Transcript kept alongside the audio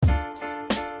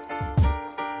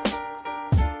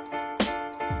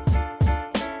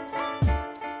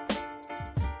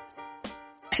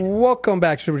Welcome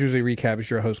back to Super Tuesday Recap. It's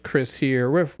your host Chris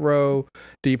here with Ro,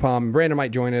 Deepom, and Brandon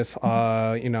might join us.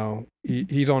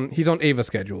 He's on Ava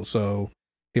schedule, so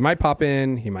he might pop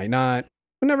in, he might not.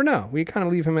 We never know. We kind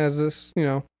of leave him as this,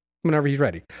 whenever he's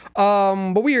ready.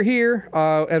 But we are here,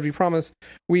 as we promised.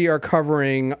 We are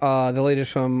covering the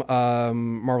latest from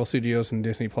Marvel Studios and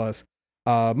Disney Plus,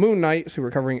 Moon Knight. So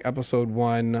we're covering episode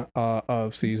 1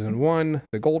 of season 1,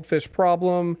 The Goldfish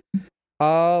Problem.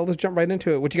 Let's jump right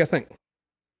into it. What do you guys think?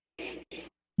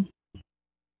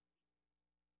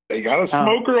 They got a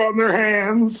smoker on their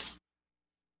hands.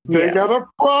 They got a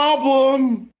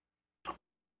problem.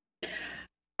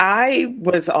 I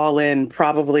was all in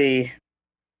probably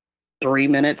 3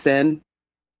 minutes in.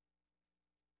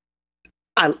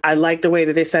 I like the way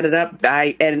that they set it up.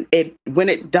 I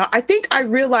think I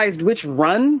realized which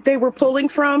run they were pulling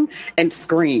from and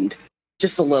screamed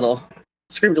just a little.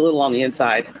 Screamed a little on the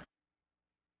inside.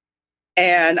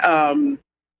 And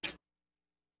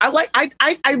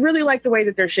I really like the way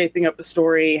that they're shaping up the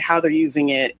story, how they're using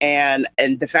it, and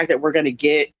the fact that we're going to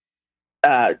get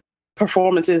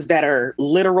performances that are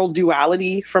literal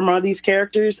duality from all these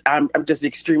characters. I'm just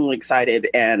extremely excited,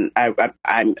 and I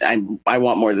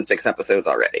want more than 6 episodes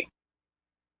already.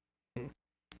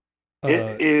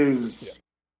 It is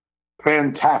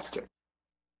fantastic.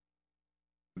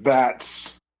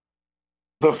 That's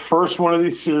the first one of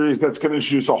these series that's going to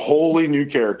introduce a wholly new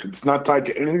character. It's not tied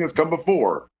to anything that's come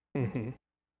before. Mm-hmm.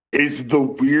 Is the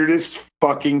weirdest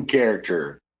fucking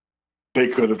character they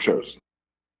could have chosen.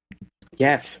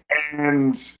 Yes.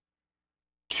 And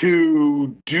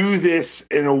to do this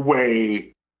in a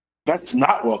way that's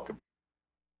not welcome.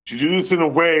 To do this in a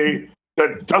way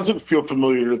that doesn't feel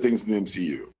familiar to things in the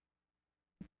MCU.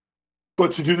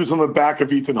 But to do this on the back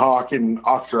of Ethan Hawke and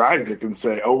Oscar Isaac and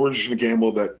say, oh, we're just going to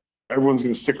gamble that everyone's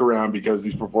going to stick around because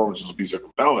these performances will be so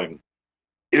compelling,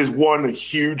 is one, a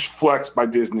huge flex by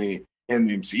Disney and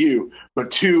the MCU, but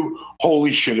 2,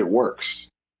 holy shit, it works.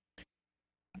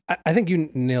 I think you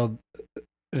nailed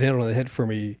it on the head for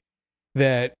me.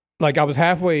 That, like, I was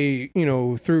halfway,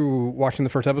 through watching the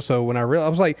first episode when I realized, I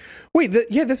was like, wait,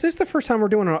 this is the first time we're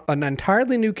doing an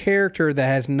entirely new character that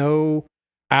has no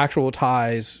actual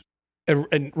ties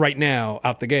right now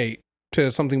out the gate to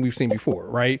something we've seen before,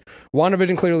 right?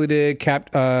 WandaVision clearly did, Cap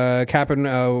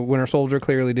and Winter Soldier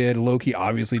clearly did, Loki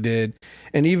obviously did,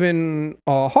 and even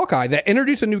Hawkeye that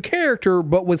introduced a new character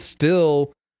but was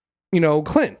still,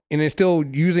 Clint, and is still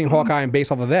using Hawkeye and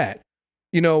based off of that.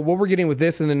 What we're getting with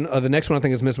this, and then the next one I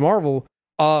think is Ms. Marvel.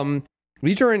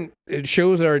 These are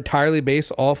shows that are entirely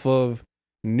based off of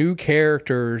new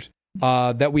characters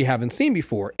that we haven't seen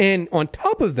before, and on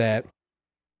top of that,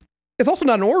 it's also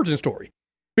not an origin story.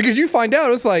 Because you find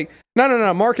out, it's like,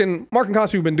 no, Mark and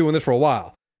Khonshu have been doing this for a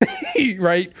while,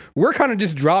 right? We're kind of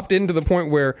just dropped into the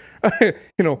point where,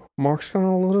 Mark's gone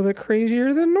a little bit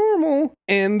crazier than normal,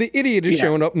 and the idiot is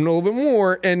showing up a little bit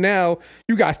more, and now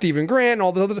you got Stephen Grant and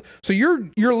all the other. So you're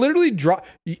literally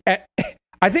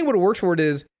I think what it works for it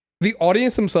is the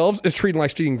audience themselves is treating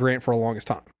like Stephen Grant for the longest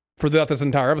time throughout this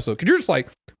entire episode. Because you're just like,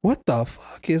 what the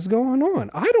fuck is going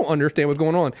on? I don't understand what's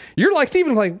going on. You're like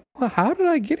Steven's like, well, how did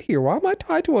I get here? Why am I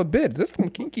tied to a bed? Is this some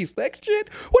kinky sex shit?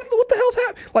 What the hell's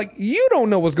happening? Like, you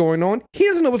don't know what's going on. He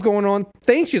doesn't know what's going on.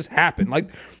 Things just happen. Like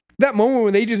that moment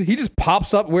when he just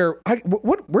pops up where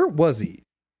was he?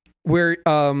 Where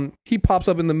he pops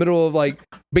up in the middle of like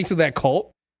basically that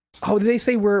cult. Oh, did they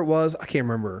say where it was? I can't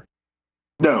remember.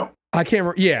 No. I can't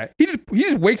remember. Yeah. He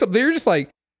just wakes up there just like,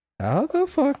 how the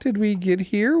fuck did we get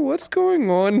here? What's going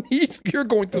on? You're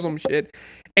going through some shit,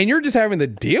 and you're just having to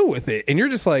deal with it. And you're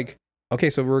just like,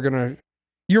 okay, so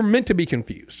you're meant to be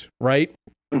confused, right?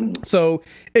 So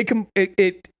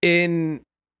and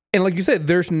like you said,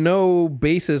 there's no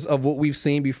basis of what we've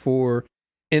seen before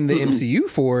in the MCU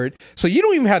for it, so you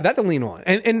don't even have that to lean on.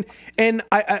 And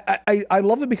I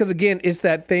love it because again, it's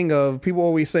that thing of people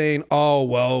always saying, "Oh,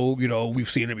 well, we've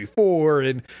seen it before,"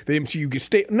 and the MCU can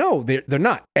stay. No, they're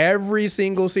not. Every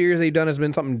single series they've done has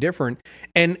been something different,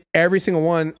 and every single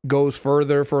one goes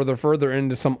further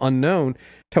into some unknown.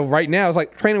 Till right now, it's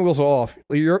like training wheels are off.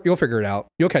 You'll figure it out.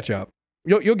 You'll catch up.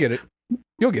 You'll get it.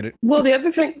 You'll get it. Well,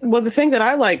 the thing that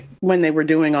I like when they were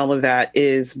doing all of that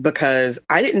is because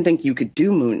I didn't think you could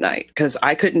do Moon Knight because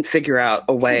I couldn't figure out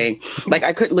a way, like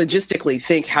I couldn't logistically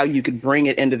think how you could bring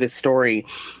it into this story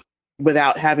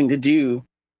without having to do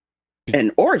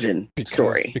an origin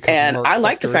story. And I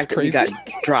like the fact that we got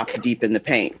dropped deep in the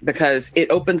paint because it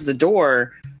opens the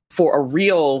door for a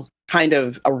real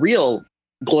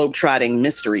globetrotting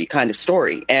mystery kind of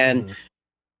story. And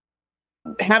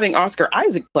having Oscar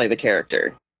Isaac play the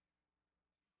character,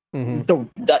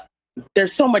 the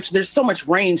there's so much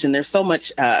range and there's so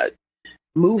much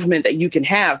movement that you can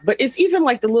have. But it's even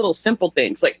like the little simple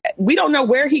things. Like, we don't know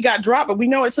where he got dropped, but we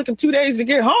know it took him 2 days to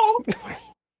get home.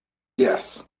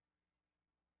 Yes.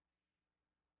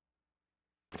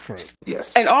 Right.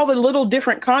 Yes. And all the little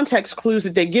different context clues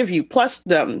that they give you, plus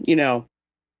the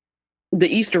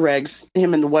Easter eggs,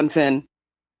 him and the one fin.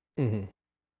 Mm-hmm.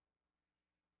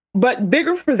 But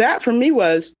bigger for that for me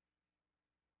was,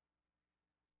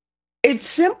 it's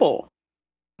simple.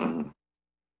 Mhm.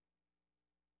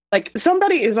 Like,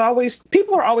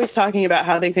 people are always talking about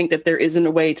how they think that there isn't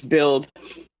a way to build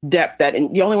depth, that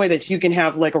and the only way that you can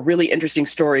have like a really interesting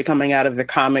story coming out of the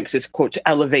comics is, quote, to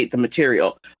elevate the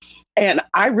material. And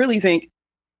I really think,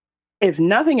 if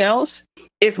nothing else,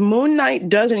 if Moon Knight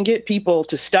doesn't get people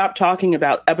to stop talking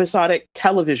about episodic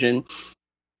television,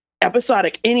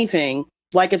 episodic anything,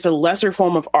 like it's a lesser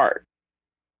form of art,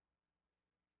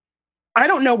 I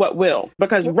don't know what will,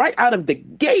 because right out of the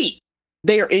gate,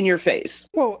 they are in your face.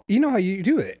 Well, you know how you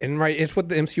do it, and right, it's what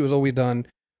the MCU has always done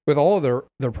with all of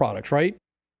their products, right?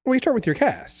 Well, you start with your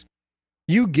cast.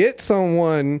 You get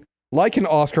someone like an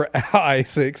Oscar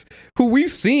Isaacs, who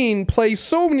we've seen play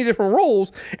so many different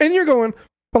roles, and you're going,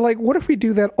 but like, what if we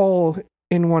do that all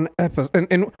in one episode,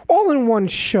 and all in one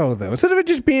show, though, instead of it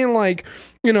just being like,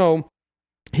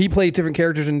 he plays different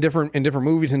characters in different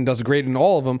movies and does great in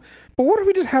all of them. But what if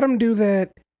we just had him do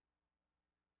that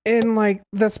in like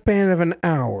the span of an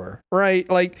hour, right?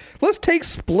 Like, let's take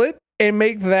Split and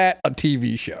make that a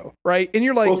TV show, right? And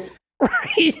you're like, Well,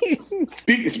 right?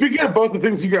 Speaking of both the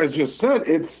things you guys just said,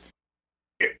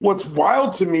 what's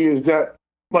wild to me is that,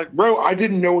 like, bro, I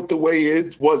didn't know what the way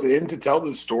it was in to tell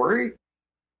this story.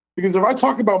 Because if I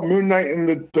talk about Moon Knight and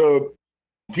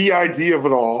the idea of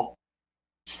it all,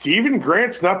 Stephen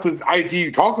Grant's not the idea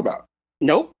you talk about.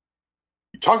 Nope.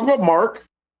 You talk about Mark,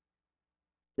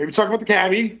 maybe talk about the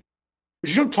cabbie, but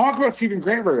you don't talk about Stephen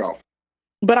Grant very often.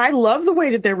 But I love the way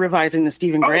that they're revising the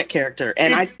Stephen Grant character,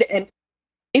 and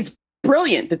it's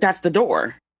brilliant that that's the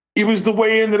door. It was the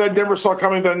way in that I never saw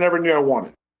coming, that I never knew I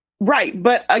wanted. Right,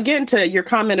 but again, to your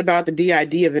comment about the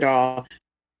DID of it all,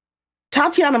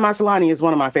 Tatiana Maslany is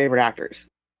one of my favorite actors,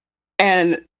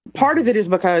 and part of it is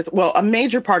because, well, a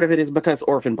major part of it is because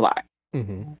Orphan Black,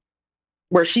 Mm-hmm.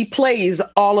 where she plays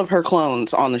all of her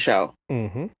clones on the show.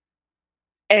 Mm-hmm.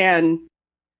 And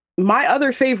my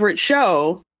other favorite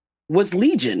show was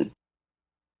Legion.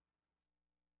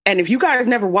 And if you guys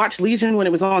never watched Legion when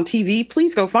it was on TV,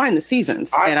 please go find the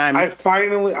seasons. I've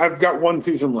got one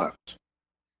season left.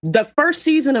 The first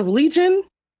season of Legion,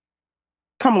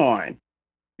 come on.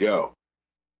 Yo.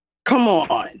 Come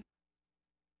on.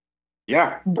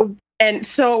 Yeah. And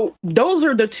so those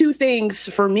are the two things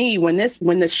for me when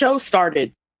the show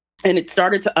started and it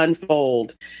started to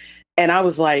unfold. And I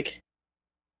was like,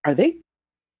 is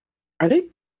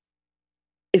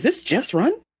this Jeff's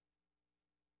run?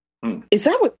 Is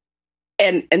that what?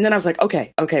 And then I was like,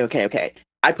 okay.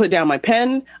 I put down my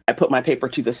pen, I put my paper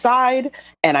to the side,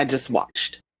 and I just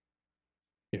watched.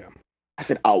 Yeah. I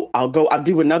said, I'll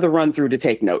do another run through to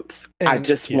take notes. I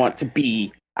just want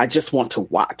to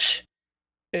watch.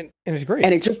 And it's great.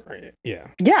 And it just,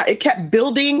 it kept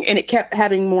building and it kept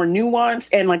having more nuance.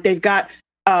 And like, they've got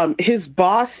his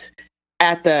boss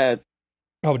at the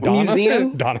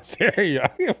museum. Donna Terry. I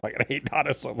hate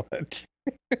Donna so much.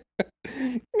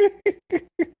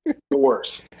 The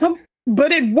worst.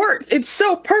 But it works. It's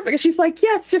so perfect. And she's like,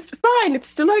 yeah, it's just fine. It's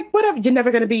still like, whatever. You're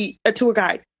never going to be a tour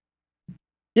guide.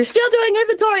 You're still doing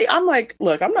inventory. I'm like,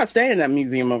 look, I'm not staying in that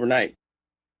museum overnight.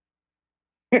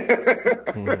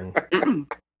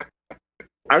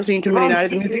 I've seen too many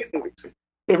nights in museums.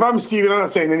 If I'm Steven, I'm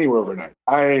not staying anywhere overnight.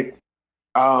 I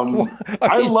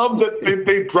love that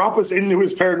they drop us into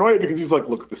his paranoia, because he's like,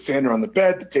 look at the sander on the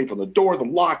bed, the tape on the door, the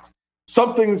locks.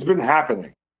 Something's been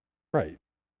happening. Right.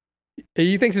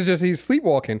 He thinks it's just he's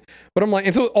sleepwalking. But I'm like,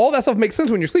 and so all that stuff makes sense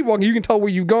when you're sleepwalking. You can tell where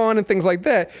you've gone and things like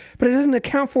that. But it doesn't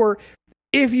account for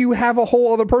if you have a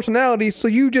whole other personality, so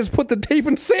you just put the tape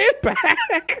and sand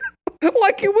back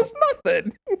like it was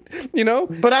nothing,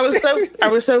 But I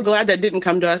was so glad that didn't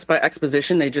come to us by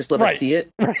exposition. They just let us see it.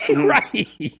 Right.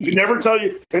 They never tell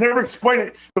you. They never explain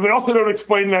it. But they also don't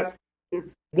explain that if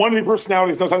one of the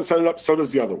personalities knows how to set it up, so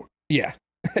does the other one. Yeah,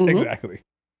 exactly.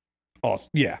 Awesome.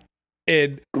 Yeah.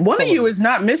 And one of you is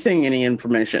not missing any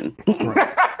information.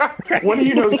 Right. One of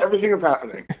you knows everything that's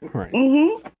happening. Right.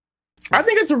 Mm-hmm. I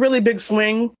think it's a really big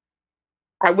swing.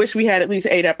 I wish we had at least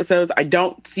 8 episodes. I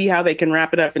don't see how they can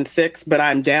wrap it up in 6, but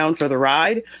I'm down for the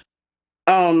ride.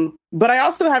 But I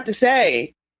also have to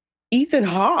say, Ethan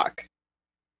Hawke.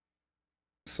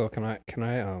 So can I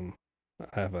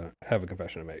have a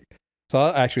confession to make. So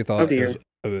I actually Oh, thought dear.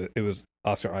 it was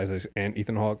Oscar Isaacs and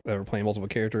Ethan Hawke that were playing multiple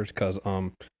characters because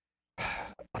I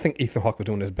think Ethan Hawke was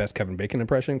doing his best Kevin Bacon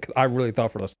impression because I really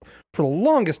thought for the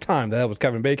longest time that was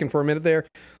Kevin Bacon for a minute there.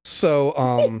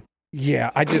 So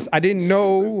yeah, I didn't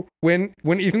know when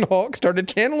Ethan Hawke started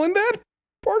channeling that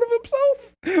part of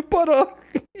himself, but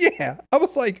yeah, I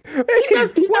was like, hey, He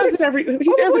does it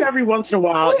every once in a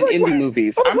while in indie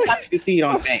movies. I'm happy to see it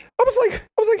on Fame. I was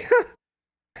like, huh,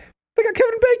 they got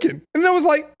Kevin Bacon, and I was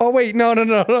like, oh wait, no,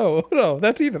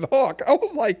 that's Ethan Hawke. I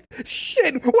was like,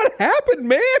 shit, what happened,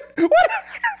 man? What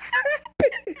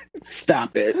happened?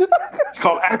 Stop it. It's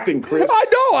called acting, Chris. I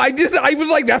know. I was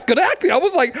like, that's good acting. I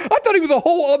was like, I thought he was a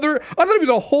whole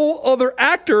other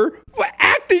actor for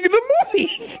acting in the movie.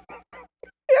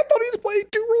 I thought he was playing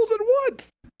two roles at once.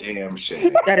 Damn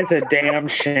shame. That is a damn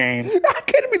shame. I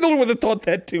can't be the only one that thought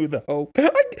that too, though.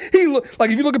 If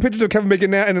you look at pictures of Kevin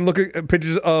Bacon now, and then look at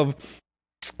pictures of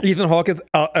Ethan Hawke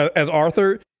as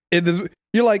Arthur,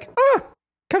 you're like,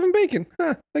 Kevin Bacon.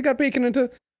 They got Bacon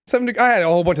into 7 degrees. I had a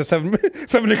whole bunch of 7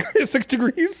 degrees, 6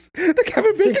 degrees. The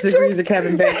Kevin Bacon 6 degrees of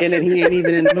Kevin Bacon, and he ain't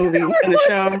even in the movie, in the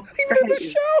show. Even in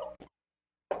the show.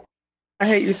 I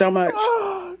hate you so much.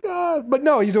 Oh God! But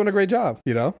no, he's doing a great job.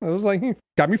 You know, I was like,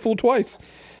 got me fooled twice.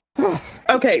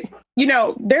 Okay,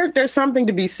 there's something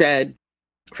to be said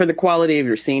for the quality of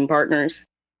your scene partners,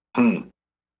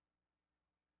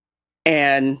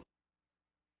 and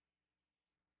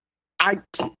I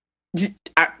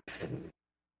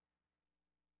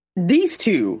these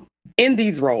two in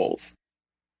these roles,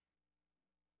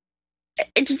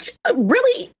 it's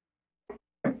really.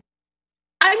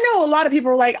 I know a lot of people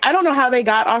are like, I don't know how they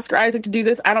got Oscar Isaac to do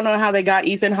this. I don't know how they got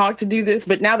Ethan Hawke to do this.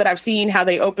 But now that I've seen how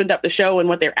they opened up the show and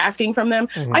what they're asking from them,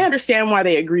 I understand why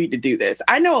they agreed to do this.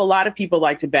 I know a lot of people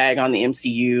like to bag on the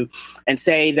MCU and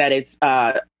say that it's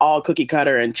all cookie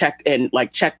cutter and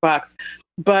checkbox.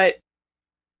 But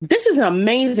this is an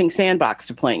amazing sandbox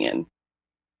to play in.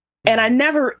 And I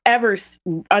never, ever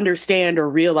understand or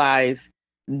realize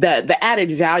the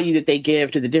added value that they give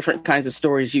to the different kinds of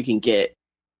stories you can get.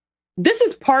 This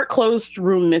is part closed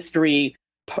room mystery,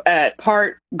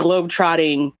 part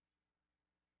globetrotting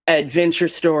adventure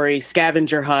story,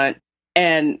 scavenger hunt,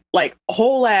 and like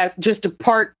whole ass just a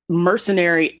part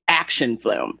mercenary action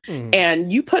film.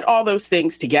 And you put all those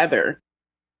things together,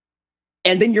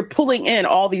 and then you're pulling in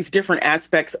all these different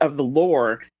aspects of the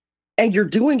lore, and you're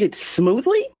doing it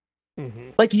smoothly.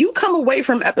 Like you come away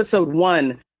from episode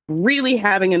 1 really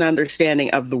having an understanding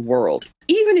of the world,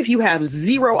 even if you have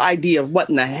zero idea of what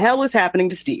in the hell is happening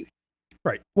to Steve.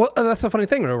 Right. Well, that's the funny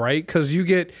thing, though, right? Because you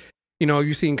get,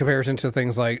 you see in comparison to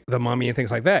things like The Mummy and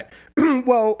things like that.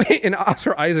 Well, in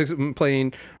Oscar Isaacs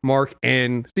playing Mark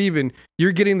and Steven,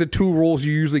 you're getting the two roles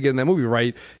you usually get in that movie,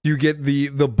 right? You get the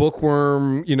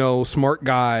bookworm, smart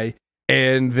guy,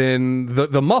 and then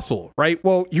the muscle, right?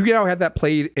 Well, you now have that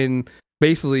played in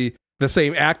basically the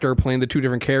same actor playing the two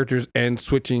different characters and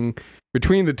switching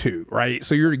between the two, right?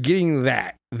 So you're getting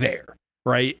that there,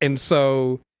 right? And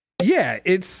so,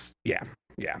 it's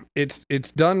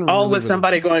done all really, with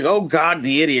somebody going, "Oh God,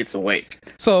 the idiot's awake."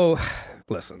 So,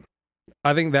 listen,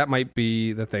 I think that might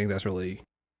be the thing that's really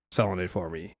selling it for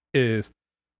me is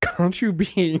Conchu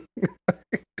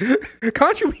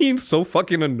being so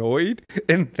fucking annoyed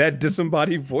in that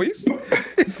disembodied voice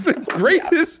is the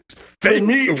greatest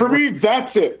thing. For me,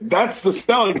 that's it. That's the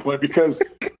selling point, because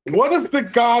what if the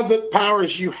god that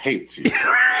powers you hates you?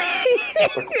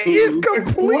 Is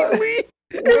completely.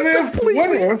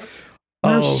 What if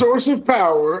your source of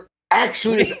power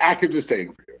actually is active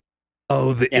disdain for you?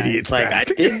 Oh, the idiot's like,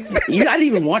 back. I didn't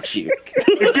even want you.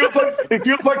 It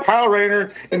feels like Kyle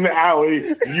Rayner in the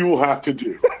alley. You will have to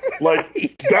do like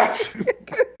that's.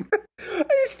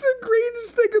 It's the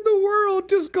greatest thing in the world.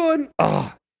 Just going,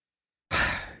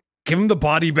 give him the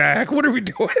body back. What are we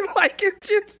doing? Like it's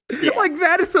just like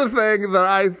that is the thing that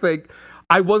I think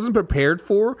I wasn't prepared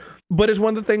for, but it's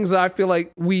one of the things that I feel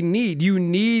like we need. You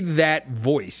need that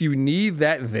voice. You need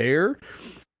that there.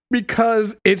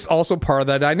 Because it's also part of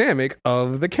the dynamic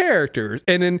of the characters.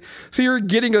 And then, so you're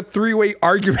getting a 3-way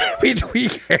argument between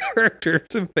characters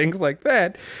and things like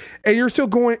that. And you're still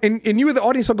going, and you and the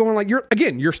audience are going like,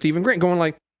 you're Stephen Grant going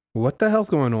like, what the hell's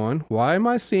going on? Why am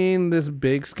I seeing this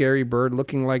big scary bird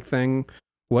looking like thing?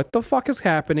 What the fuck is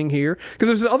happening here? Because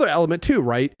there's this other element too,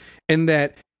 right? In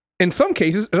that, in some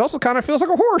cases, it also kind of feels like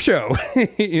a horror show,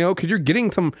 because you're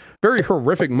getting some very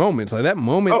horrific moments. Like that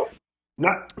moment. Oh.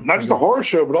 Not just a horror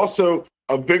show, but also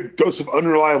a big dose of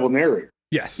unreliable narrating.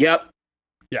 Yes. Yep.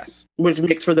 Yes. Which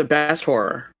makes for the best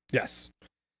horror. Yes.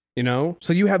 So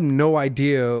you have no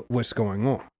idea what's going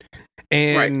on.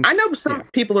 And I know some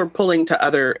people are pulling to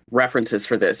other references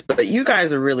for this, but you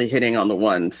guys are really hitting on the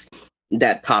ones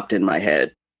that popped in my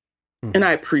head. Mhm. And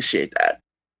I appreciate that.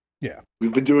 Yeah.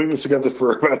 We've been doing this together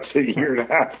for about a year and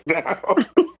a half now.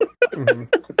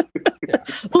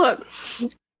 Look,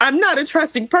 I'm not a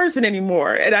trusting person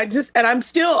anymore. And I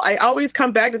always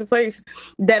come back to the place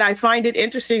that I find it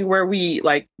interesting where we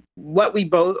like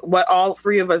what all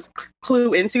three of us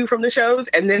clue into from the shows,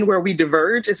 and then where we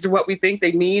diverge as to what we think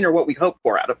they mean or what we hope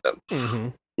for out of them. Mm-hmm.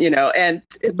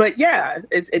 But yeah,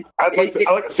 I'd like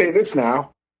to say this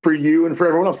now for you and for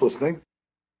everyone else listening.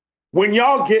 When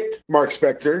y'all get Mark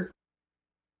Spector,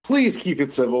 please keep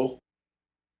it civil.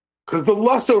 Because the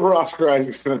lust over Oscar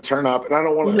Isaac's going to turn up, and I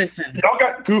don't want to. Listen. Y'all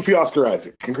got goofy Oscar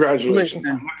Isaac. Congratulations!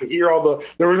 Listen. I want to hear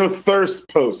there were no thirst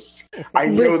posts. I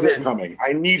know they're coming.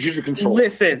 I need you to control.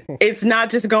 Listen, it's not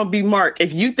just going to be Mark.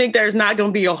 If you think there's not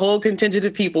going to be a whole contingent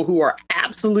of people who are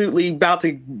absolutely about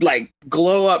to like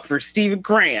glow up for Stephen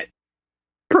Grant,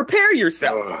 prepare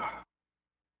yourself.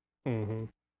 Mm-hmm.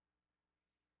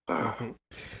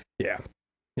 Yeah.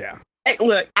 Hey,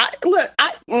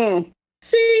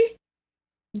 see,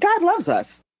 God loves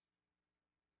us.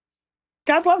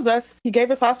 God loves us. He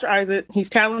gave us Oscar Isaac. He's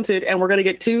talented, and we're going to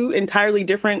get two entirely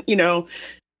different,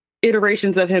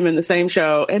 iterations of him in the same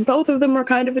show, and both of them are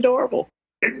kind of adorable.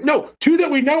 No, two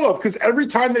that we know of, because every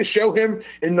time they show him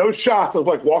in those shots of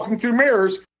like walking through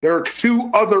mirrors, there are two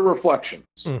other reflections.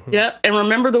 Mm-hmm. Yeah, and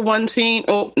remember the one scene?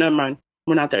 Oh, never mind.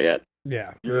 We're not there yet.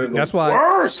 Yeah, that's why.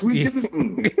 Worse. We did this.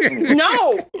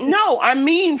 No. I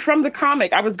mean from the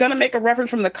comic. I was gonna make a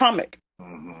reference from the comic.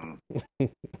 Mm-hmm.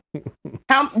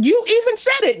 How you even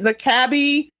said it? The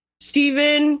cabbie,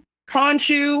 Steven,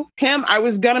 Khonshu, him. I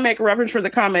was gonna make a reference for the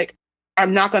comic.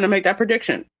 I'm not gonna make that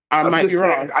prediction. I might be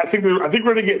wrong. I think we're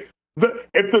gonna get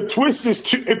if the twist is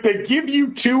if they give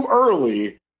you too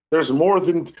early, there's more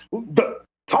than the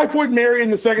Typhoid Mary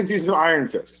in the second season of Iron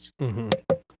Fist. Mm-hmm.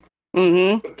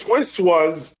 Mm-hmm. The twist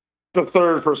was the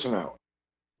third personality.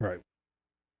 Right.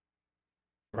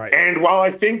 And while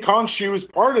I think Khonshu is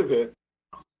part of it,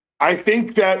 I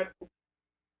think that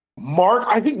Mark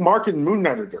and Moon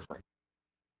Knight are different.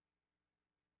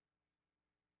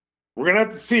 We're gonna have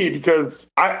to see, because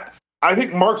I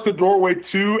think Mark's the doorway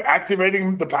to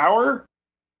activating the power,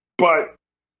 but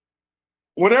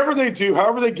whatever they do,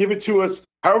 however they give it to us,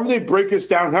 however they break us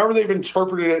down, however they've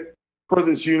interpreted it for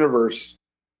this universe,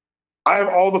 I have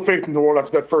all the faith in the world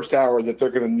after that first hour that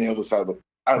they're going to nail this out of the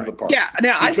park. Yeah,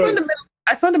 now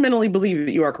I fundamentally believe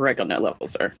that you are correct on that level,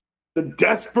 sir. The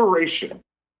desperation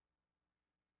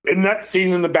in that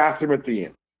scene in the bathroom at the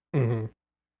end. Mm-hmm.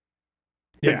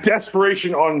 The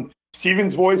desperation on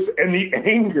Steven's voice and the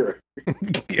anger.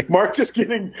 Mark just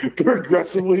getting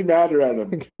progressively madder at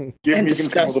him. Give me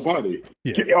control of the body.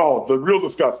 Yeah. The real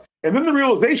disgust. And then the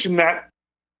realization that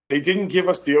they didn't give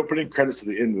us the opening credits to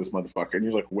the end of this motherfucker. And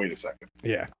you're like, wait a second.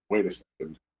 Yeah. Wait a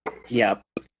second. Yep.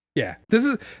 Yeah. This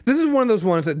is one of those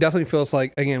ones that definitely feels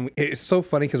like, again, it's so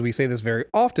funny because we say this very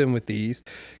often with these.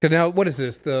 Because now, what is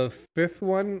this? The fifth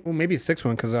one? Well, maybe sixth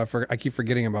one, because I keep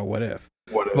forgetting about What If.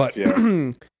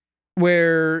 Yeah.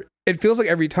 Where it feels like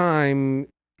every time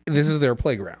this is their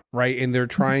playground, right? And they're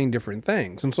trying different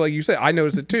things. And so, like you said, I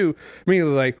noticed it too.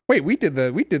 Immediately, like, wait, we did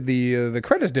the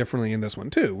credits differently in this one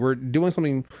too. We're doing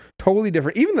something totally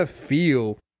different. Even the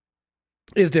feel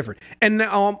is different. And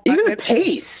now, even the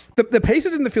pace, the pace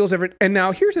is in the feel is different. And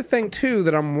now, here's the thing too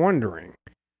that I'm wondering,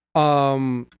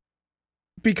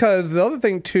 because the other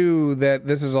thing too that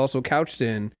this is also couched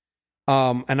in.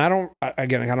 And I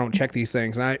don't check these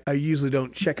things, and I usually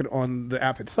don't check it on the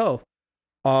app itself.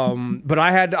 But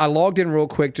I logged in real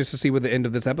quick just to see what the end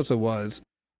of this episode was,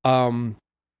 to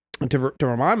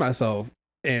remind myself,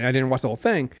 and I didn't watch the whole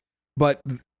thing, but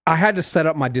I had to set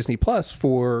up my Disney Plus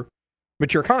for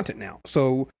mature content now.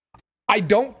 So I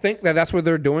don't think that that's what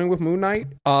they're doing with Moon Knight.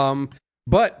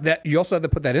 But that you also have to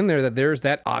put that in there, that there's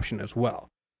that option as well.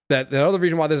 That the other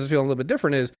reason why this is feeling a little bit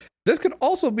different is this could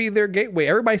also be their gateway.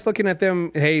 Everybody's looking at them.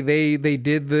 Hey, they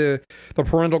did the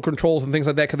parental controls and things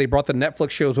like that because they brought the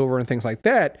Netflix shows over and things like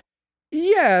that.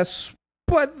 Yes,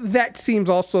 but that seems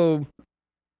also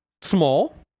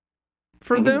small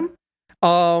for them.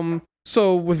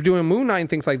 So with doing Moon Knight and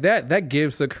things like that, that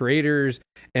gives the creators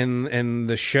and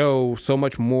the show so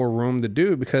much more room to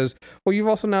do, because you've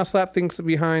also now slapped things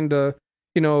behind for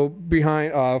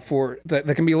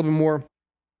that can be a little bit more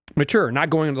mature, not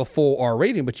going into the full R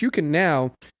rating, but you can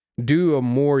now do a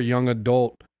more young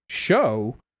adult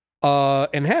show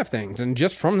and have things. And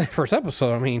just from that first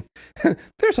episode, I mean,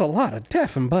 there's a lot of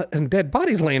death and dead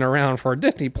bodies laying around for a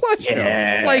Disney Plus show.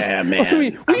 Yeah, like, man. I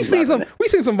mean, we've seen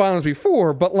some violence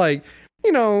before, but like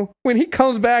you know, when he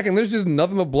comes back and there's just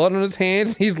nothing but blood on his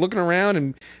hands, he's looking around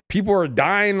and people are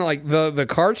dying, like the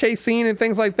car chase scene and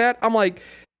things like that. I'm like,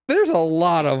 there's a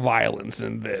lot of violence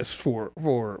in this for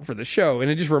the show,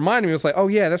 and it just reminded me. It's like, oh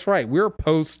yeah, that's right. We're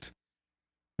post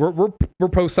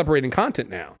separating content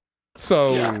now.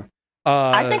 So Yeah.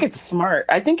 I think it's smart.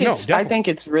 I think it's definitely. I think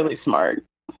it's really smart.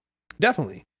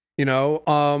 Definitely, you know,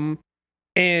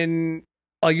 and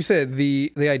like you said,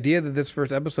 the idea that this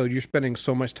first episode you're spending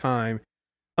so much time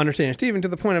understanding Steven to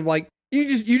the point of like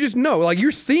you just know, like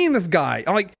you're seeing this guy.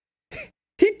 I'm like,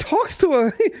 he talks to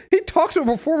a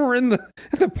performer in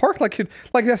the park like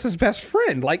that's his best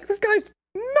friend. Like, this guy's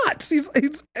nuts.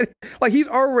 He's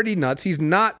already nuts. He's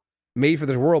not made for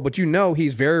this world, but you know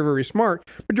he's very, very smart.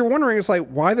 But you're wondering, it's like,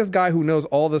 why this guy who knows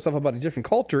all this stuff about a different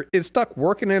culture is stuck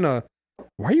working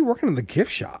why are you working in the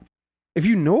gift shop? If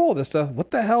you know all this stuff,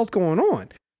 what the hell's going on?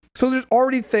 So there's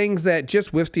already things that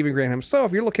just with Stephen Grant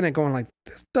himself, you're looking at going like,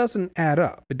 this doesn't add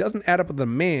up. It doesn't add up with a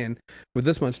man with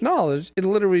this much knowledge. It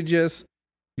literally just,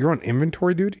 you're on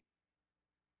inventory duty?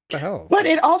 What the hell? But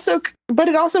it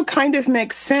also kind of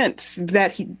makes sense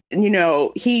that he's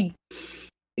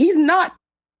not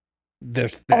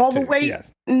There's that all the too, way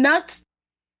yes. nuts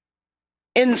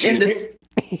in this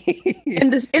in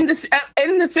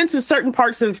the sense of certain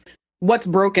parts of what's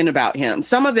broken about him.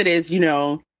 Some of it is,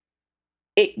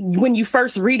 when you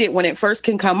first read it, when it first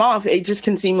can come off, it just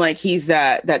can seem like he's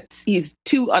that he's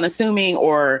too unassuming,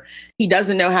 or he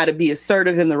doesn't know how to be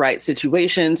assertive in the right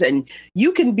situations. And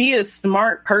you can be a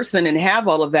smart person and have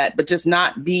all of that, but just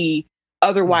not be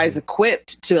otherwise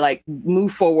equipped to like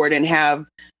move forward and have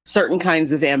certain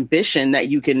kinds of ambition that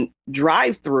you can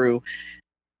drive through.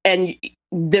 And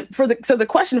so the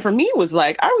question for me was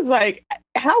like,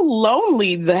 how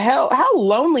lonely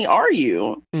are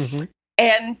you? Mm-hmm.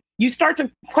 And you start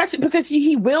to question, because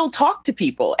he will talk to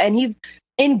people and he's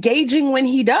engaging when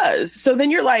he does. So then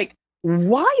you're like,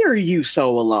 why are you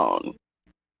so alone?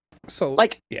 So,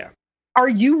 like, yeah. Are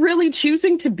you really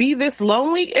choosing to be this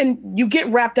lonely? And you get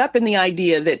wrapped up in the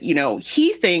idea that,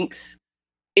 he thinks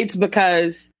it's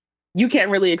because you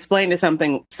can't really explain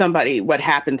to somebody what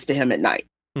happens to him at night.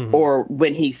 Mm-hmm. Or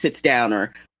when he sits down,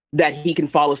 or that he can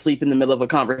fall asleep in the middle of a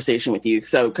conversation with you.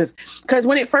 So, because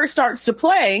when it first starts to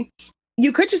play,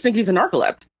 you could just think he's a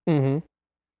narcoleptic. Mm-hmm.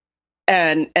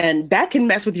 And that can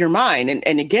mess with your mind.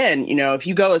 And again, if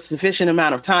you go a sufficient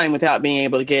amount of time without being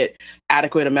able to get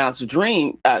adequate amounts of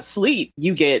sleep,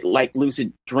 you get like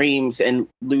lucid dreams and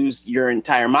lose your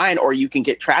entire mind, or you can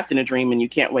get trapped in a dream and you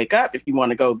can't wake up if you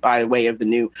want to go by way of the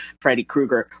new Freddy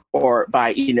Krueger, or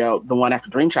by, the one after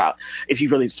Dream Child, if you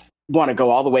really want to go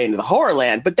all the way into the horror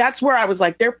land. But that's where I was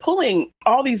like, they're pulling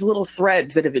all these little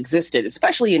threads that have existed,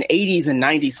 especially in 80s and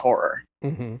 90s horror.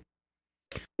 Mm-hmm.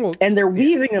 Well, and they're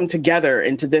weaving them together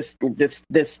into this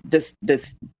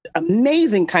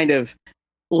amazing kind of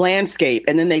landscape.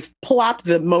 And then they plop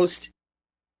the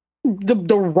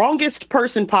wrongest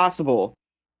person possible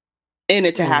in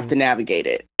it to have to navigate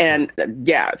it. And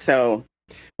so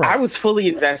right. I was fully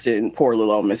invested in poor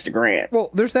little old Mr. Grant.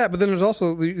 Well, there's that, but then there's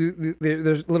also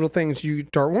there's little things you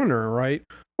start wondering, right?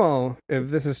 Well, if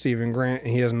this is Stephen Grant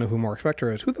and he doesn't know who Mark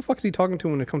Spector is, who the fuck is he talking to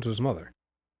when it comes to his mother?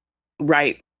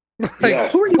 Right. Like,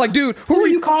 yes. Who are you, like, dude, who are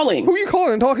you calling? Who are you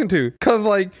calling and talking to? Because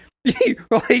like Stephen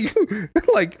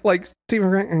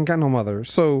Grant ain't got no mother.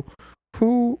 So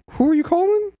who are you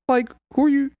calling? Like, who are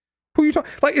you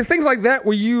talking? Like, it's things like that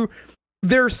where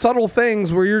there's subtle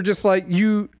things where you're just like,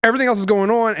 everything else is going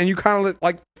on and you kind of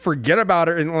like forget about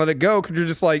it and let it go, because you're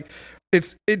just like,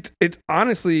 it's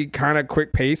honestly kind of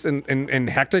quick pace and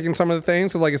hectic in some of the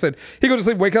things. Because like I said, he goes to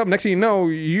sleep, wake up, next thing you know,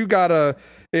 you gotta,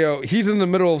 he's in the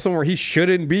middle of somewhere he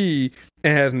shouldn't be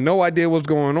and has no idea what's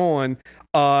going on,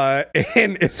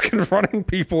 and it's confronting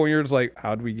people, and you're just like,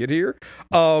 how did we get here?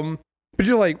 But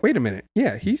you're like, wait a minute,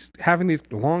 yeah, he's having these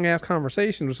long ass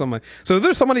conversations with someone. So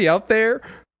there's somebody out there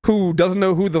who doesn't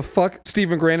know who the fuck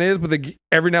Stephen Grant is, but they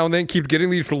every now and then keeps getting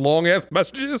these long ass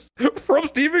messages from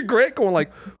Stephen Grant going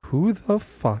like, who the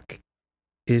fuck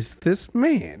is this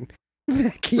man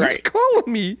that keeps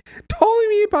calling me, telling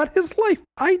me about his life?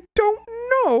 I don't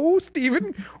know,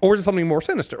 Stephen. Or is it something more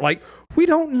sinister? Like, we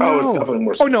don't know. Oh, it's definitely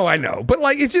more sinister. Oh, no, I know. But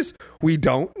like, it's just, we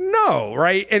don't know,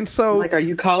 right? And so, like, are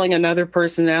you calling another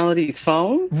personality's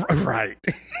phone? Right.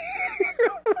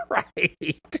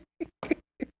 Right.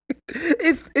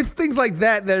 it's things like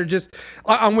that that are just.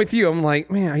 I'm with you. I'm like,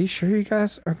 man, are you sure you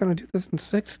guys are gonna do this in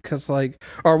 6? Because like,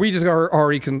 are we just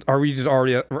already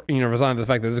resigned to the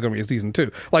fact that this is gonna be a season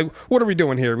 2? Like, what are we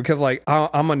doing here? Because like,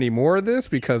 I'm gonna need more of this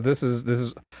because this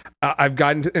is I've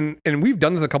gotten to, and we've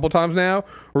done this a couple times now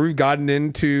where we've gotten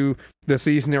into the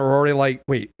season and we're already like,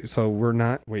 wait, so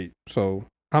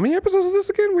how many episodes is this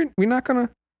again? We're not gonna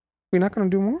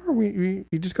do more. We're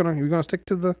gonna stick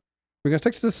to the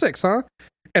 6, huh?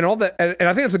 And all that, and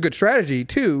I think it's a good strategy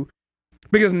too,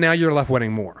 because now you're left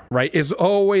wanting more, right? It's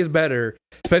always better,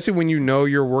 especially when you know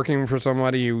you're working for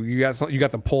somebody. You got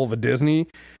the pull of a Disney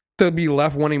to be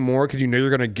left wanting more because you know you're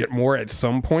gonna get more at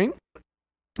some point.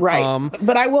 Right.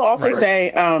 But I will also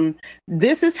say,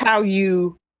 this is how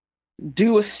you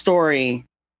do a story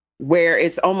where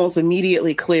it's almost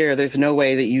immediately clear there's no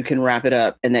way that you can wrap it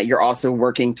up and that you're also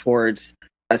working towards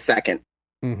a second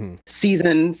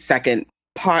season, second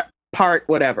part,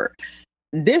 whatever.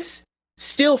 This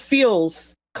still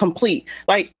feels complete.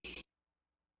 Like,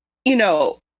 you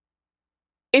know,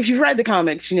 if you've read the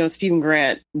comics, you know, Stephen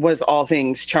Grant was all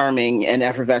things charming and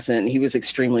effervescent. He was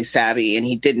extremely savvy and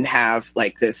he didn't have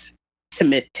like this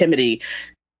timidness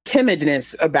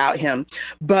about him.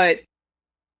 But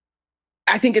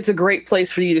I think it's a great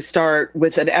place for you to start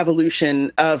with an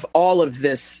evolution of all of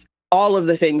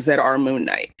the things that are Moon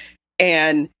Knight.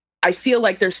 And I feel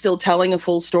like they're still telling a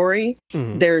full story.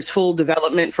 There's full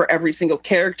development for every single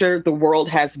character. The world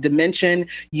has dimension.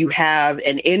 You have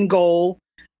an end goal.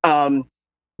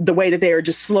 The way that they are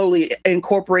just slowly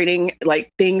incorporating like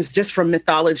things just from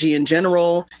mythology in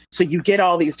general. So you get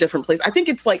all these different places. I think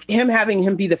it's like having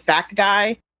him be the fact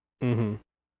guy.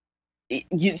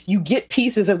 You get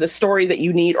pieces of the story that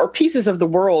you need, or pieces of the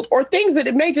world, or things that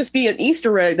it may just be an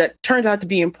Easter egg that turns out to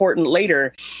be important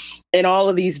later in all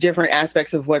of these different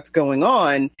aspects of what's going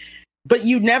on. But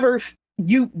you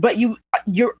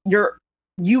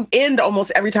end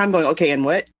almost every time going, okay, and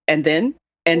what? And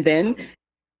then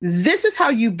this is how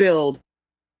you build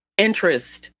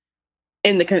interest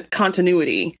in the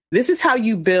continuity. This is how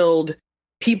you build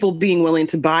people being willing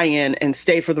to buy in and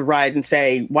stay for the ride and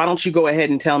say, why don't you go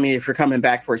ahead and tell me if you're coming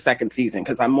back for a second season?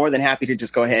 Because I'm more than happy to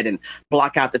just go ahead and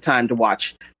block out the time to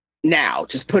watch now.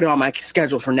 Just put it on my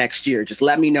schedule for next year. Just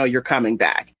let me know you're coming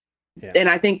back. Yeah. And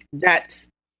I think that's,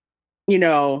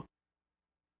 I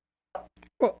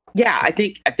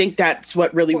think that's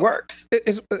what really works.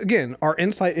 It's, again, our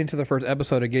insight into the first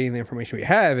episode of getting the information we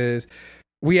have is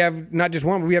we have not just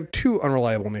one, but we have two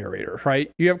unreliable narrators,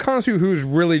 right? You have Khonshu, who's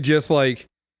really just like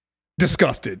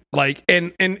disgusted, like,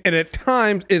 and at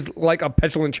times is like a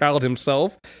petulant child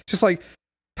himself, just like,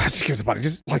 just give us the body,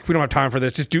 just like, we don't have time for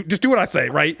this, just do what I say,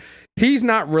 right? He's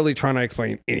not really trying to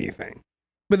explain anything.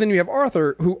 But then you have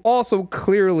Arthur, who also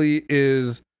clearly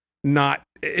is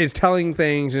telling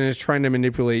things and is trying to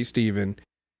manipulate Steven,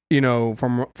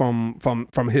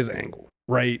 from his angle,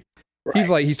 right? Right. He's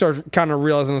like, he starts kind of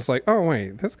realizing it's like, oh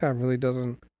wait, this guy really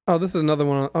doesn't. Oh, this is another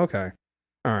one. Okay,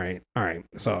 all right.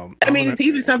 So I mean, it's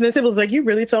even something as simple as like, you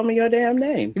really told me your damn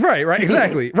name. Right,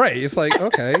 exactly, right. It's like,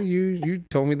 okay, you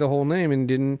told me the whole name and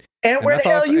didn't. And where the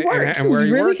hell you work? And where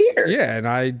you really work? Here? Yeah, and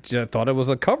I just thought it was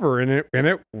a cover, and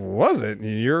it wasn't.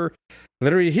 You're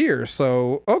literally here.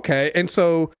 So okay, and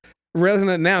so realizing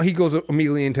that now he goes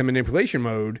immediately into manipulation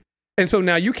mode. And so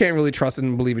now you can't really trust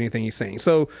and believe anything he's saying.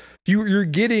 So you're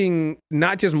getting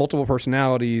not just multiple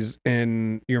personalities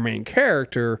in your main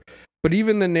character, but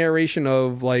even the narration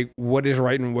of like what is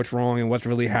right and what's wrong and what's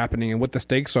really happening and what the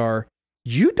stakes are.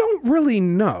 You don't really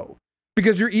know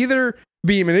because you're either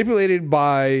being manipulated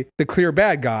by the clear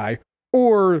bad guy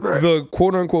or the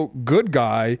quote unquote good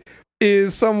guy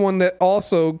is someone that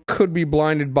also could be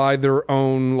blinded by their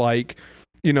own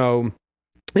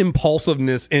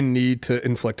impulsiveness and need to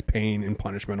inflict pain and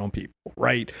punishment on people,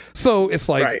 right? So it's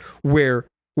like, where's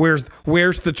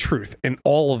the truth in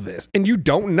all of this? And you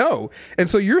don't know. And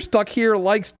so you're stuck here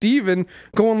like Steven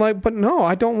going like, but no,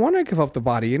 I don't want to give up the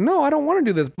body. And no, I don't want to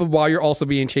do this. But while you're also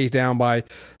being chased down by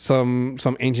some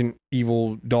ancient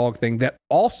evil dog thing that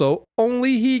also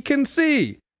only he can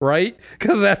see. Right?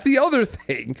 Because that's the other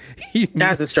thing. That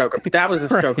was a stroke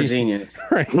of genius.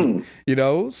 Right.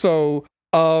 So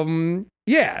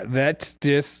that's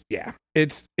just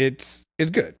it's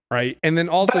good, right? And then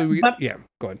also go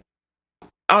ahead.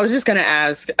 I was just gonna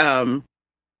ask. No,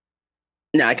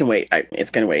 I can wait. It's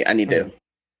gonna wait. I need to.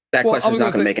 That question's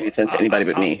not gonna make any sense to anybody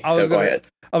but me. So go ahead.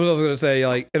 I was also gonna say,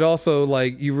 like, it also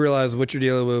like you realize what you're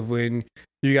dealing with when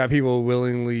you got people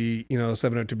willingly,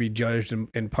 stepping up to be judged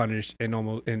and punished and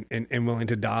almost and willing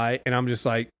to die. And I'm just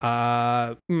like,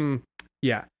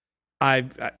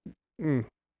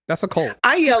 That's a cult.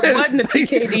 I yelled, "What in the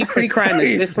PKD pre-crime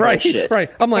is this bullshit?"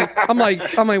 Right. I'm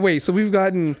like, wait, so we've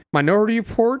gotten Minority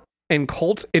Report and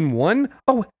cult in one?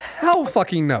 Oh, hell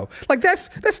fucking no. Like, that's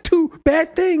two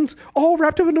bad things all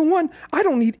wrapped up into one. I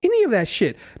don't need any of that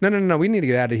shit. No, we need to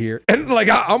get out of here. And like,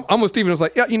 I'm with Steven. I was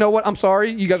like, yeah, you know what? I'm sorry.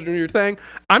 You guys are doing your thing.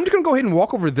 I'm just going to go ahead and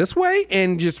walk over this way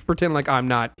and just pretend like I'm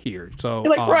not here. So,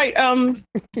 you're like,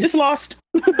 just lost.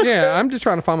 Yeah, I'm just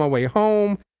trying to find my way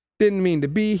home. Didn't mean to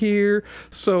be here.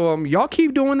 So y'all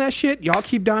keep doing that shit. Y'all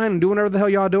keep dying and doing whatever the hell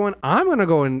y'all doing. I'm gonna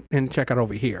go and check out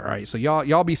over here. All right. So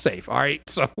y'all be safe. All right.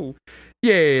 So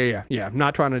yeah. I'm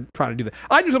not trying to do that.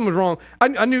 I knew something was wrong. I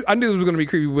knew this was gonna be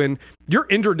creepy when your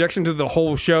introduction to the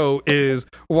whole show is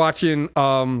watching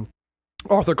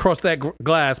Arthur cross that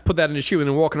glass, put that in his shoe, and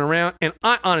then walking around. And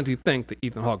I honestly think that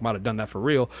Ethan Hawke might have done that for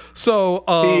real. So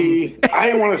I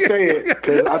didn't want to say it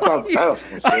because I thought that was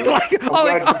going to say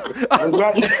it. I'm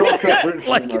glad you told that British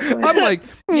I'm like,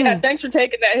 yeah, thanks for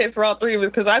taking that hit for all three of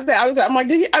us because I'm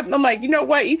like, you know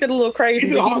what, Ethan a little crazy.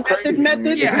 He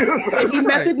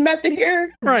method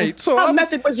here. Right. So how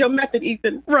method was your method,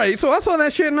 Ethan? Right. So I saw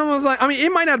that shit and I was like, I mean,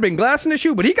 it might not have been glass in his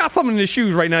shoe, but he got something in his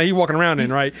shoes right now. He walking around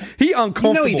in, right? He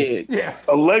uncomfortable. You know he did. Yeah.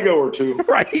 A Lego or two.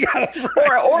 Right.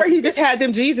 Or he just had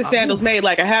them Jesus sandals made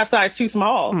like a half size too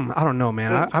small. I don't know,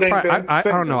 man. I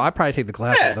don't know. I'd probably take the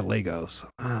glass over the Legos.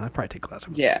 I'd probably take glass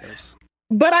over the Legos.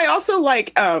 But I also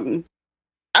like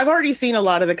I've already seen a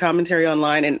lot of the commentary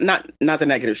online, and not the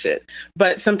negative shit,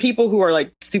 but some people who are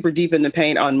like super deep in the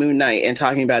paint on Moon Knight and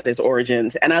talking about his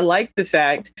origins. And I like the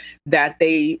fact that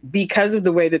they, because of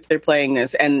the way that they're playing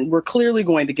this, and we're clearly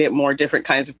going to get more different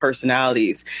kinds of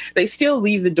personalities, they still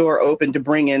leave the door open to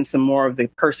bring in some more of the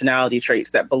personality traits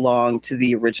that belong to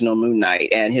the original Moon Knight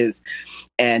and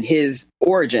his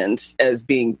origins as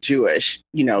being Jewish,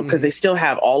 you know, because they still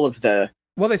have all of the.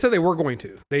 Well, they said they were going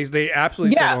to. They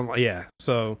absolutely said,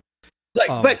 So,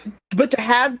 like, but to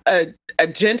have a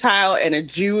Gentile and a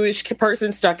Jewish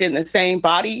person stuck in the same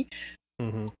body,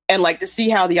 and like to see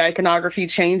how the iconography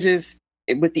changes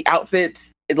with the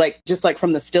outfits, like just like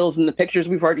from the stills and the pictures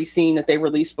we've already seen that they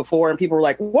released before, and people were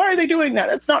like, "Why are they doing that?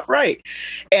 That's not right."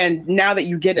 And now that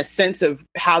you get a sense of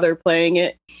how they're playing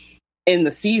it in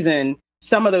the season,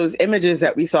 some of those images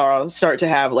that we saw start to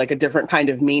have like a different kind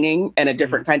of meaning and a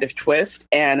different kind of twist.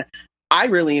 And I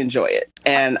really enjoy it.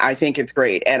 And I think it's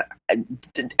great. And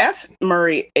F.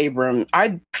 Murray Abraham,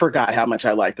 I forgot how much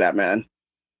I like that man.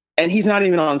 And he's not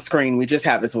even on screen. We just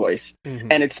have his voice.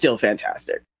 And it's still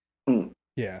fantastic.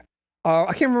 Yeah.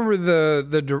 I can't remember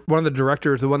the one of the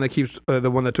directors, the one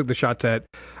that took the shots at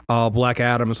Black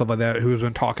Adam and stuff like that, who's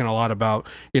been talking a lot about,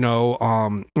 you know,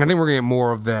 I think we're gonna get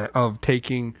more of that, of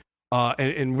taking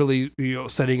and really, you know,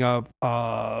 setting up,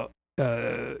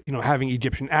 you know, having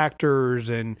Egyptian actors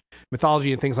and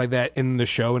mythology and things like that in the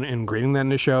show and integrating that in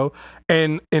the show.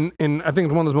 And I think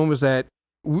it's one of those moments that,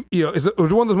 you know, it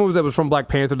was one of those movies that was from Black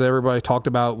Panther that everybody talked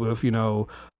about with, you know,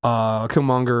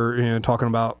 Killmonger, you know, talking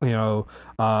about, you know,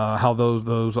 how those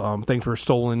things were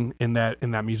stolen in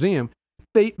that museum.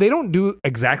 They don't do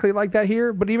exactly like that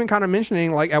here, but even kind of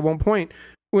mentioning, like, at one point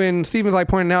when Steven's like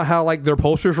pointing out how like their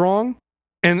poster's wrong.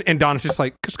 And Don is just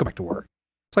like, just go back to work.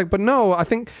 It's like, but no, I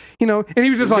think, you know, and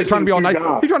he was just like trying to be all nice.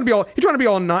 He's trying to be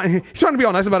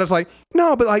all nice about it. It's like,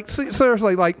 no, but like,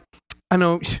 seriously, like, I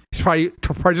know it's probably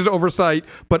just oversight,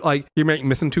 but like, you're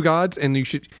missing two gods, and you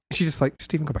should. She's just like,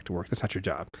 Stephen, go back to work. That's not your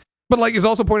job. But like, it's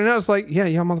also pointing out, it's like, yeah,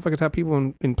 motherfuckers have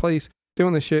people in place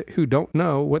doing this shit who don't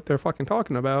know what they're fucking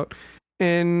talking about.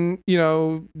 And, you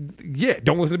know, yeah,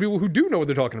 don't listen to people who do know what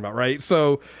they're talking about, right?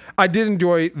 So I did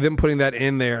enjoy them putting that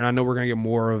in there, and I know we're going to get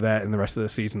more of that in the rest of the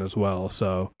season as well.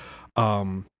 So,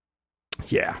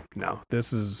 yeah, no,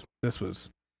 this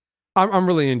was, I'm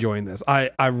really enjoying this.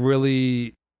 I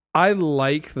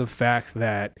like the fact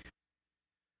that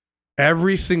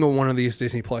every single one of these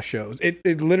Disney Plus shows, it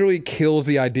literally kills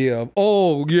the idea of,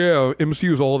 oh, yeah,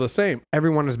 MCU is all the same.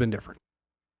 Everyone has been different.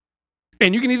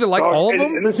 And you can either like all of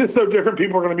them. And this is so different.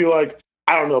 People are going to be like,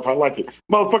 I don't know if I like it.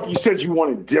 Motherfucker, you said you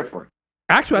wanted different.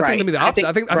 Actually, I think it'll be the opposite.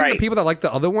 I think the people that like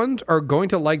the other ones are going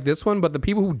to like this one, but the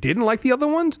people who didn't like the other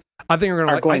ones, I think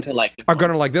are going to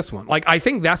like this one. Like, I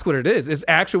think that's what it is. It's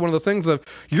actually one of those things of,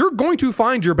 you're going to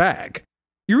find your bag.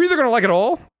 You're either going to like it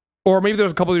all, or maybe there's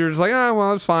a couple of you're just like,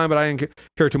 well, it's fine, but I didn't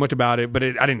care too much about it, but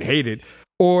I didn't hate it.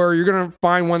 or you're gonna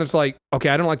find one that's like, okay,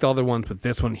 I don't like the other ones, but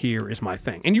this one here is my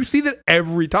thing. And you see that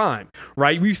every time,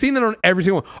 right? We've seen that on every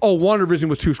single one. Oh, WandaVision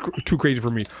was too crazy for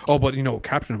me. Oh, but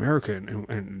Captain America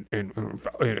and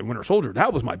Winter Soldier,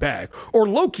 that was my bag. Or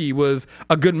Loki was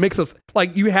a good mix of,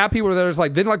 like, you have people that are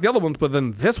like, they didn't like the other ones, but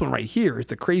then this one right here is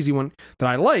the crazy one that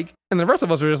I like. And the rest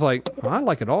of us are just like, I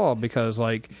like it all because,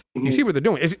 like, you see what they're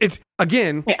doing. It's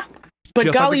again, yeah.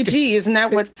 But golly gee, isn't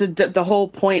that what the whole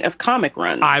point of comic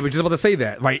runs? I was just about to say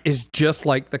that, right? It's just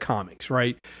like the comics,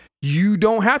 right? You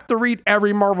don't have to read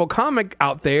every Marvel comic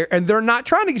out there, and they're not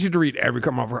trying to get you to read every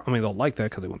Marvel. I mean, they'll like that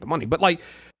because they want the money, but like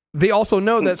they also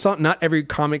know that not every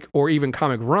comic or even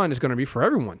comic run is going to be for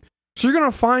everyone. So you're going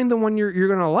to find the one you're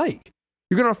going to like.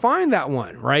 You're going to find that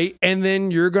one, right? And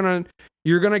then you're going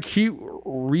to keep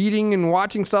reading and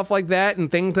watching stuff like that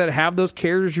and things that have those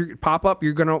characters you pop up.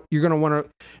 You're going to want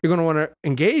to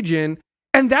engage in,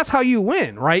 and that's how you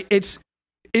win, right? It's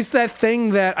that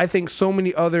thing that I think so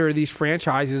many other of these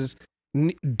franchises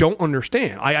don't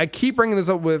understand. I keep bringing this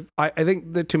up with, I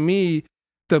think that to me,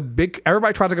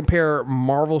 everybody tries to compare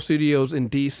Marvel Studios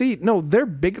and DC. No, the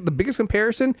biggest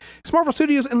comparison is Marvel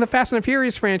Studios and the Fast and the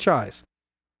Furious franchise.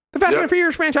 The Fast and the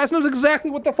Furious franchise knows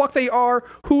exactly what the fuck they are,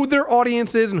 who their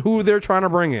audience is, and who they're trying to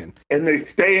bring in. And they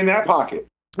stay in that pocket.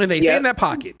 Stay in that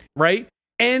pocket, right?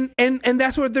 And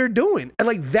that's what they're doing. And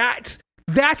like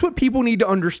that's what people need to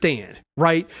understand,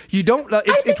 right? You don't. Go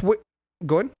ahead.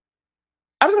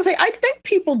 I was gonna say, I think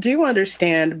people do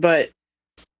understand, but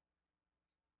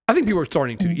I think people are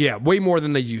starting to. Yeah, way more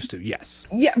than they used to. Yes.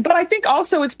 Yeah, but I think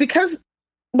also it's because,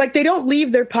 like, they don't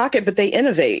leave their pocket, but they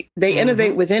innovate. They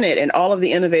innovate within it, and all of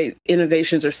the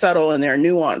innovations are subtle and they're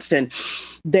nuanced, and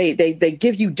they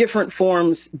give you different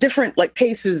forms, different like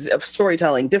paces of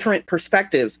storytelling, different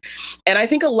perspectives. And I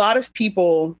think a lot of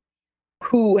people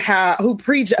who have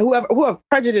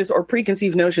prejudice or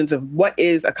preconceived notions of what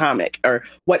is a comic or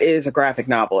what is a graphic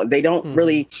novel, and they don't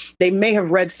really. They may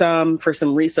have read some for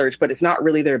some research, but it's not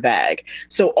really their bag.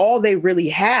 So all they really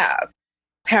have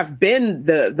been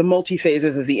the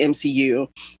multi-phases of the MCU,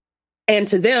 and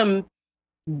to them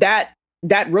that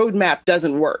roadmap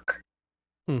doesn't work.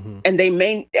 And they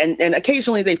may and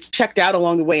occasionally they've checked out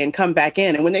along the way and come back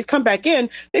in, and when they've come back in,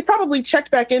 they probably checked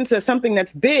back into something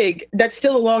that's big, that's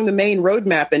still along the main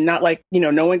roadmap, and not like,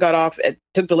 no one got off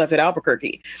took the left at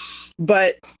Albuquerque.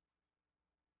 But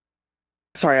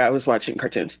sorry, I was watching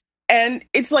cartoons. And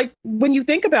it's like, when you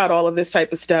think about all of this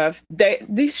type of stuff,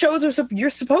 these shows you're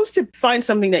supposed to find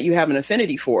something that you have an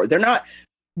affinity for.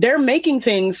 They're making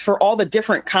things for all the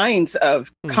different kinds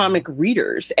of comic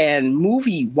readers and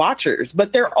movie watchers,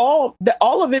 but all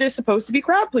of it is supposed to be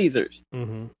crowd pleasers.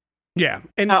 Yeah.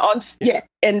 And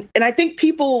and I think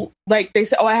people, like, they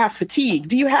say, oh, I have fatigue.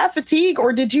 Do you have fatigue,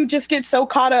 or did you just get so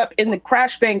caught up in the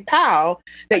crash bang pow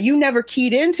that you never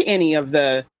keyed into any of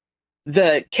the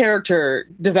character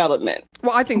development?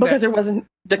 Well, I think because there wasn't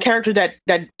the character that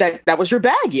was your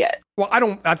bag yet. Well,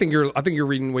 I think you're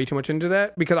reading way too much into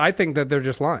that, because I think that they're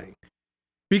just lying.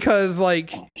 Because,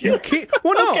 like, you can't.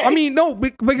 Well, no, okay. I mean, no,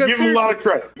 because give them a lot of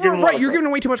credit. You're giving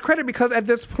way too much credit, because at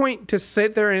this point, to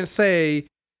sit there and say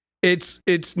it's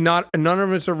not, none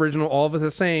of it's original, all of it's the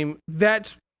same,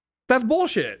 that's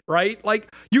bullshit, right?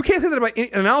 Like, you can't say that about,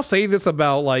 and I'll say this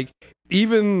about, like,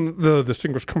 even the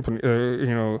distinguished company,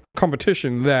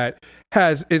 competition that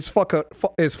has its fuck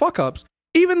ups,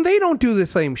 even they don't do the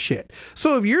same shit.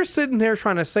 So if you're sitting there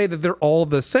trying to say that they're all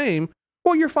the same,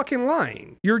 well, you're fucking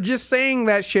lying. You're just saying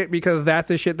that shit because that's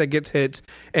the shit that gets hits,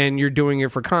 and you're doing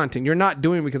it for content. You're not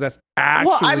doing it because that's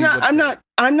actually. Well,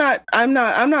 I'm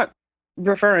not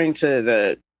referring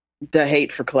to the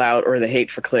hate for clout or the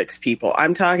hate for clicks people.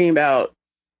 I'm talking about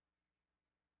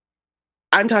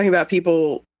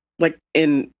people, like,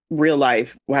 in real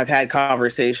life, who I've had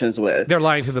conversations with. They're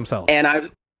lying to themselves. And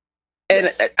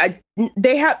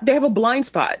they have a blind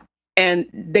spot, and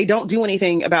they don't do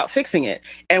anything about fixing it.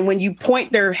 And when you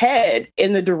point their head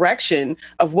in the direction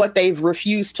of what they've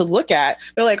refused to look at,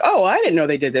 they're like, "Oh, I didn't know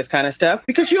they did this kind of stuff,"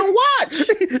 because you don't watch.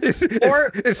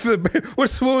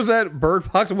 What was that, Bird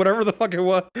Box or whatever the fuck it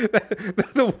was?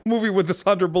 The movie with the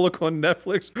Sandra Bullock on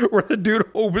Netflix, where the dude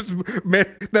opens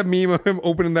that meme of him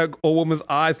opening that old woman's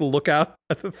eyes to look out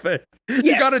at the thing. Yes.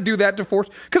 You got to do that to force,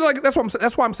 because, like, that's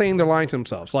why I'm saying they're lying to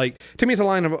themselves. Like, to me, it's a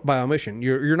lying by omission.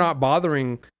 You're not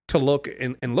bothering to look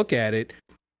and look at it.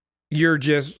 You're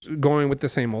just going with the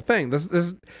same old thing.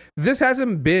 This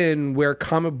hasn't been where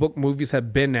comic book movies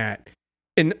have been at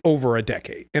in over a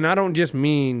decade. And I don't just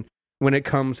mean when it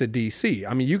comes to DC.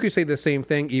 I mean, you could say the same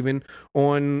thing even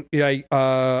on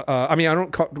I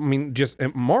mean, just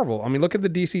Marvel. I mean, look at the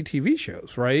DC TV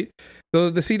shows, right?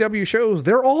 The CW shows,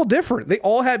 they're all different. They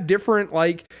all have different,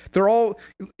 like, they're all,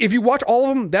 if you watch all of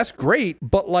them, that's great.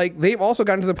 But like, they've also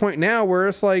gotten to the point now where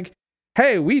it's like,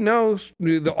 hey, we know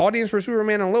the audience for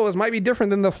Superman and Lois might be different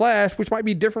than The Flash, which might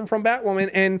be different from Batwoman,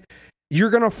 and you're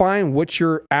going to find what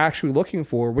you're actually looking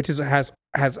for, which is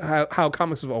how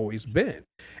comics have always been.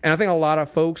 And I think a lot of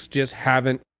folks just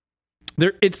haven't.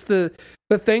 It's the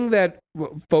thing that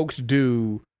folks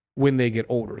do when they get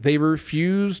older. They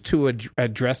refuse to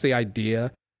address the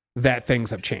idea that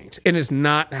things have changed. And it's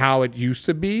not how it used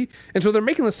to be. And so they're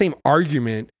making the same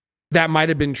argument that might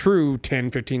have been true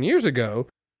 10, 15 years ago,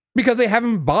 because they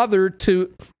haven't bothered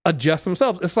to adjust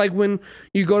themselves. It's like when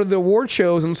you go to the award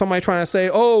shows and somebody trying to say,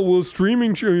 "Oh, well,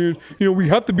 streaming shows, we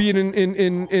have to be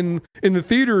in the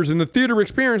theaters, in the theater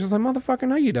experience." It's like, motherfucker,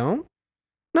 no, you don't.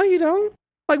 No, you don't.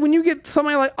 Like when you get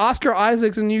somebody like Oscar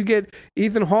Isaacs and you get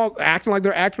Ethan Hawke acting like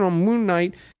they're acting on Moon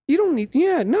Knight, you don't need.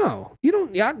 Yeah, no, you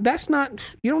don't. Yeah, that's not.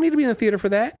 You don't need to be in the theater for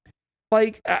that.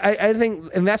 Like I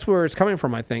think, and that's where it's coming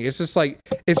from. I think it's just like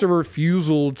it's a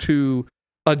refusal to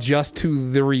adjust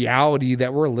to the reality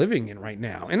that we're living in right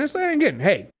now. And it's like, again,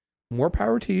 hey, more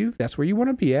power to you. That's where you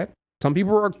want to be at. Some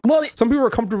people are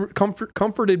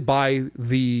comforted by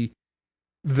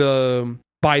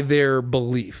by their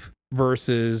belief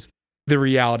versus the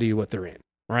reality of what they're in,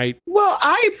 right? Well,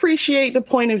 I appreciate the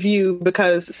point of view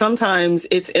because sometimes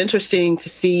it's interesting to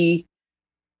see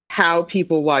how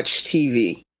people watch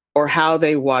TV or how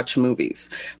they watch movies.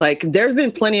 Like there's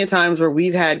been plenty of times where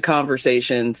we've had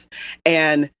conversations,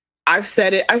 and I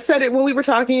said it when we were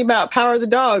talking about Power of the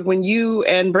Dog, when you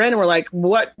and Brandon were like,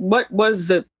 what was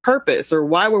the purpose or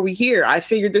why were we here? I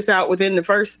figured this out within the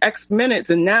first X minutes,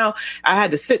 and now I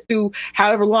had to sit through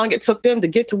however long it took them to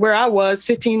get to where I was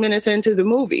 15 minutes into the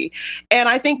movie. And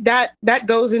I think that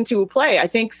goes into a play. I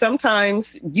think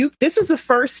sometimes this is the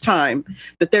first time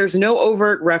that there's no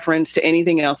overt reference to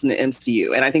anything else in the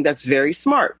MCU. And I think that's very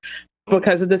smart,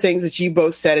 because of the things that you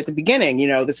both said at the beginning.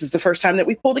 This is the first time that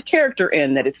we pulled a character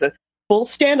in, that it's a full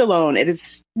standalone. It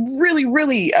is really,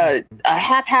 really a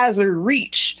haphazard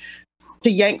reach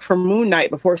to yank from Moon Knight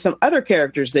before some other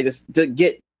characters they just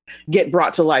get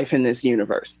brought to life in this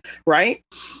universe, right?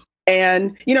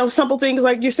 And simple things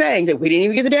like you're saying that we didn't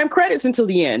even get the damn credits until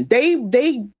the end. They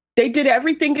did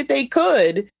everything that they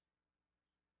could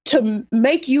to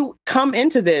make you come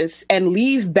into this and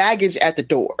leave baggage at the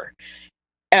door.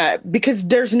 Because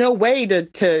there's no way to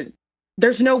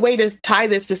tie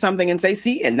this to something and say,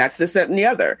 see, and that's this, that, and the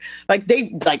other. Like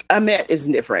Ahmet is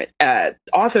different.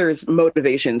 Authors'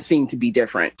 motivations seem to be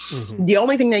different. Mm-hmm. The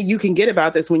only thing that you can get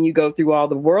about this when you go through all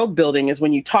the world building is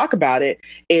when you talk about it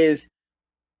is,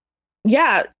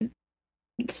 yeah,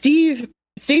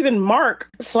 Stephen Mark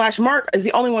is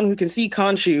the only one who can see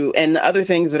Khonshu and the other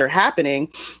things that are happening,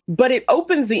 but it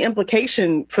opens the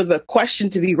implication for the question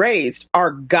to be raised.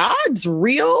 Are gods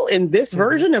real in this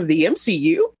version of the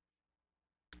MCU?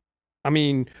 I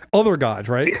mean, other gods,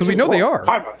 right? Because we know they are.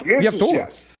 You have Thor.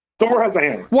 Yes. Thor has a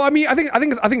hammer. Well, I mean, I think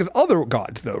it's other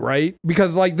gods though, right?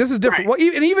 Because like this is different. Right.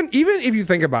 Well, even if you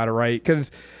think about it, right?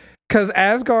 Because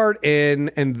Asgard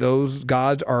and those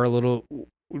gods are a little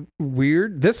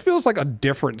weird. This feels like a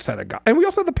different set of gods, and we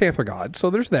also have the Panther gods, so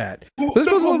there's that. This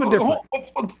feels a little bit different.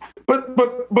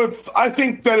 But I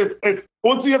think that if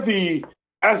once you have the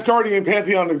Asgardian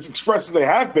pantheon as expressed as they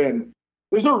have been,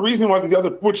 there's no reason why the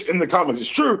other, which in the comics is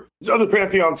true, the other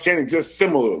pantheons can't exist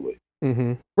similarly.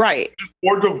 Mm-hmm. Right.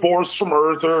 Or divorce from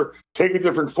Earth or take a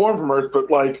different form from Earth, but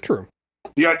like, true.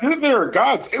 The idea that there are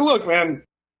gods. Hey, look, man,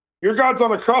 your god's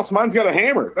on a cross, mine's got a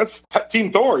hammer. That's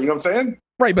Team Thor. You know what I'm saying?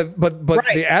 Right, but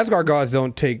right. The Asgard gods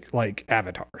don't take like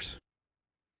avatars.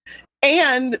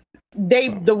 And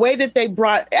the way that they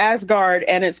brought Asgard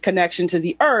and its connection to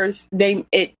the Earth,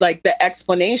 the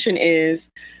explanation is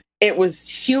it was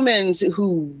humans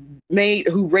who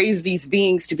raised these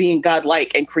beings to being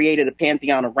godlike and created a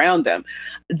pantheon around them.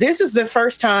 This is the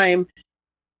first time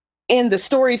in the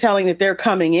storytelling that they're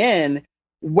coming in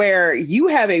where you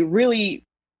have a really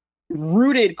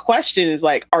rooted question is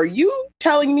like, are you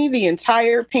telling me the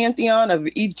entire pantheon of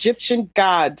Egyptian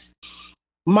gods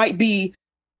might be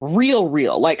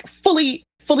real, like fully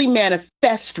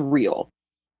manifest real,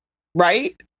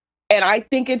 right? And I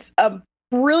think it's a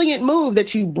brilliant move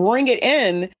that you bring it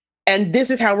in, and this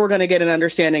is how we're going to get an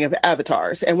understanding of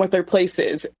avatars and what their place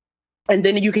is. And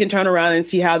then you can turn around and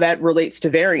see how that relates to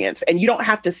variants. And you don't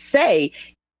have to say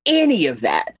any of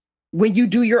that when you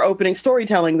do your opening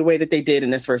storytelling the way that they did in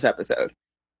this first episode.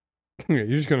 Yeah,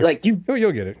 you're just gonna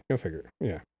you'll get it. You'll figure it.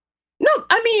 Yeah. No,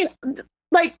 I mean,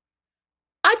 like,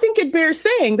 I think it bears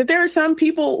saying that there are some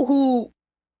people who,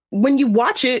 when you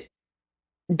watch it,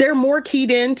 they're more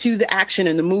keyed into the action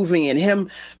and the moving and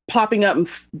him popping up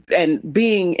and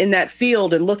being in that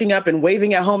field and looking up and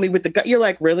waving at homie with the gun. You're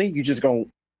like, really? You just go,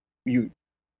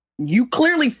 you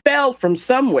clearly fell from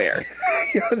somewhere.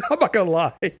 I'm not gonna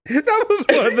lie. That was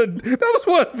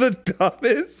one of the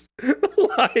dumbest.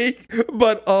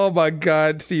 But oh my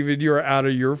god, Steven, you're out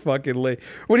of your fucking league.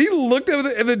 When he looked at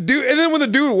and the dude, and then when the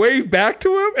dude waved back to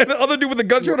him, and the other dude with the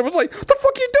gun shot him was like, "What the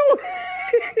fuck you doing?"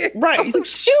 Right? He's like,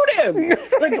 shoot him.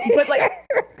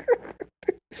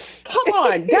 Come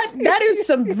on, that is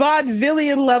some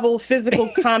vaudevillian level physical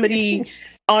comedy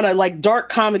on a dark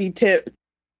comedy tip,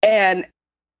 and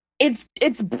it's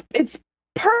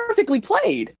perfectly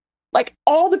played. Like,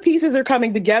 all the pieces are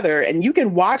coming together, and you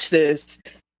can watch this,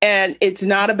 and it's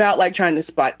not about trying to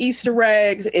spot Easter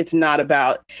eggs. It's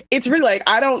really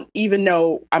I don't even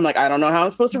know. I don't know how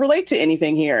I'm supposed to relate to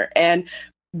anything here. And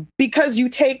because you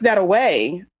take that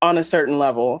away on a certain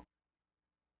level,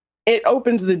 it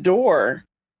opens the door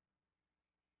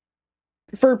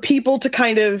for people to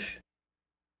kind of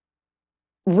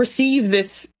receive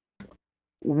this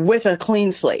with a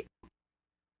clean slate.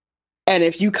 And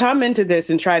if you come into this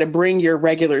and try to bring your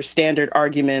regular standard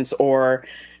arguments or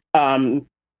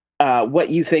what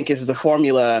you think is the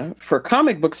formula for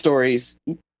comic book stories,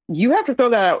 you have to throw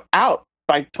that out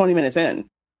by 20 minutes in.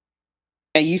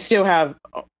 And you still have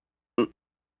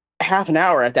half an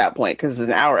hour at that point because it's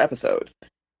an hour episode.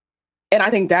 And I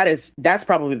think that's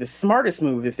probably the smartest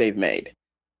move that they've made.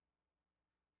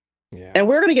 Yeah. And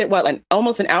we're going to get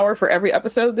almost an hour for every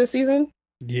episode this season?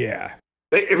 Yeah.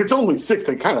 If it's only 6,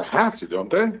 they kind of have to, don't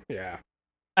they? Yeah.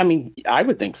 I mean, I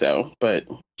would think so, but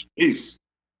Jeez.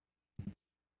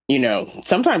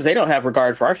 Sometimes they don't have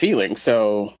regard for our feelings,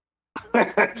 so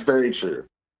That's very true.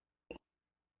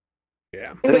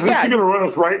 Yeah. And this is going to run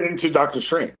us right into Doctor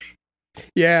Strange.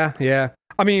 Yeah.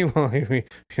 I mean,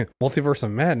 Multiverse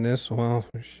of Madness. Well,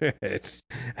 shit.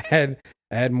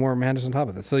 Add more madness on top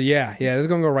of this. So yeah, this is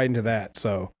gonna go right into that.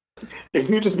 So It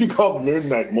could just be called Moon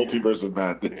Knight Multiverse of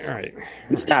Madness. all right.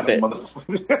 stop it.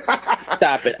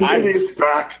 Stop it. It's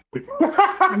back.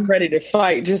 I'm ready to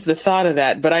fight just the thought of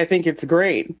that, but I think it's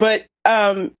great. But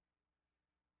I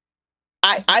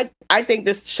think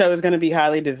this show is going to be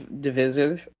highly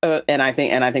divisive, and I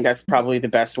think that's probably the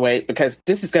best way, because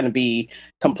this is going to be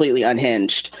completely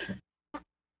unhinged.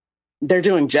 They're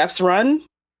doing Jeff's run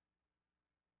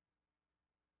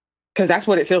because that's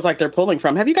what it feels like they're pulling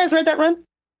from. Have you guys read that run?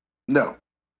 No.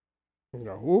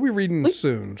 We'll be reading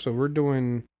soon. So we're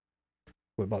doing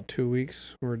about 2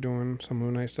 weeks. We're doing some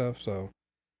Moon Knight stuff. So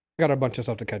I got a bunch of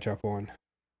stuff to catch up on.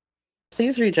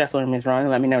 Please read Jeff Lemires' run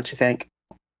and let me know what you think.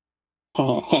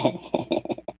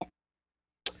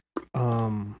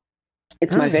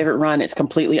 It's my favorite run. It's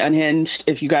completely unhinged.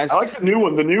 If you guys, I like the new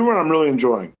one. The new one I'm really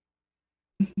enjoying.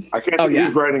 I can't think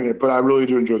who's writing it, but I really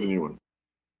do enjoy the new one.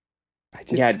 I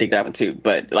dig that one too.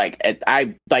 But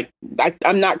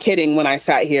I'm not kidding when I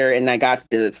sat here and I got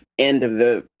to the end of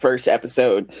the first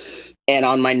episode, and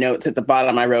on my notes at the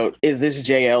bottom I wrote, "Is this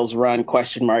JL's run? ?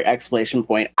 Exclamation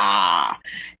point.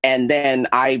 And then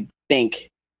I think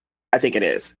it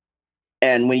is.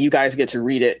 And when you guys get to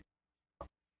read it,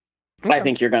 okay. I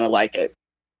think you're going to like it.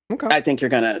 Okay. I think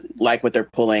you're going to like what they're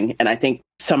pulling. And I think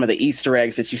some of the Easter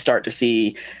eggs that you start to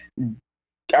see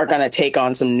are going to take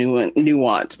on some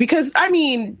nuance. Because, I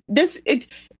mean,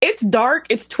 it's dark,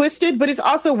 it's twisted, but it's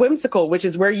also whimsical, which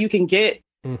is where you can get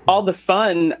all the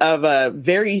fun of a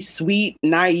very sweet,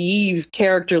 naive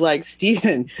character like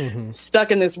Steven stuck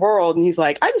in this world. And he's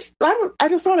like, I just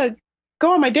want to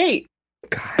go on my date.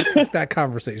 God, that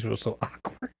conversation was so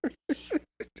awkward.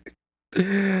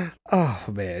 Oh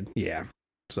man, yeah.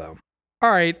 So,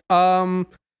 all right.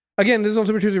 Again, this is on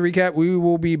Super Tuesday Recap. We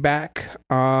will be back.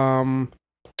 I'm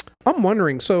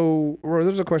wondering. So,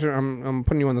 there's a question. I'm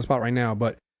putting you on the spot right now,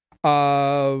 but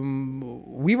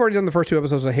we've already done the first 2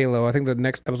 episodes of Halo. I think the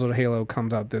next episode of Halo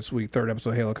comes out this week. 3rd episode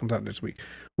of Halo comes out this week.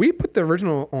 We put the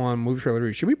original on Movie Trailer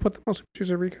Review. Should we put them on Super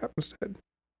Tuesday Recap instead?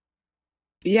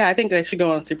 Yeah, I think they should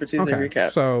go on Super Tuesday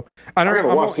Recap. So I don't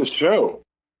gotta watch this show.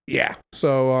 Yeah.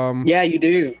 So yeah, you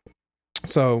do.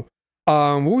 So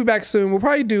we'll be back soon. We'll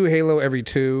probably do Halo every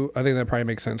 2. I think that probably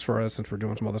makes sense for us since we're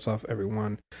doing some other stuff every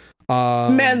 1.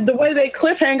 Man, the way they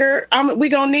cliffhanger, we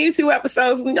gonna need 2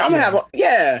 episodes. I'm gonna have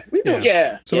we do.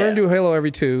 So we're gonna do Halo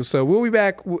every 2. So we'll be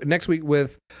back next week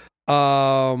with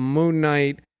Moon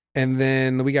Knight. And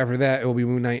then the week after that, it will be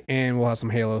Moon Knight, and we'll have some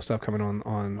Halo stuff coming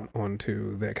on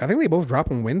to that. I think they both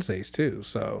drop on Wednesdays too.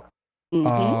 So,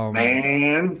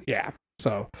 man, yeah.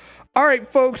 So, all right,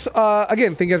 folks.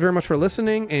 Again, thank you guys very much for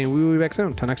listening, and we will be back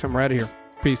soon. Till next time, we're out of here.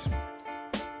 Peace.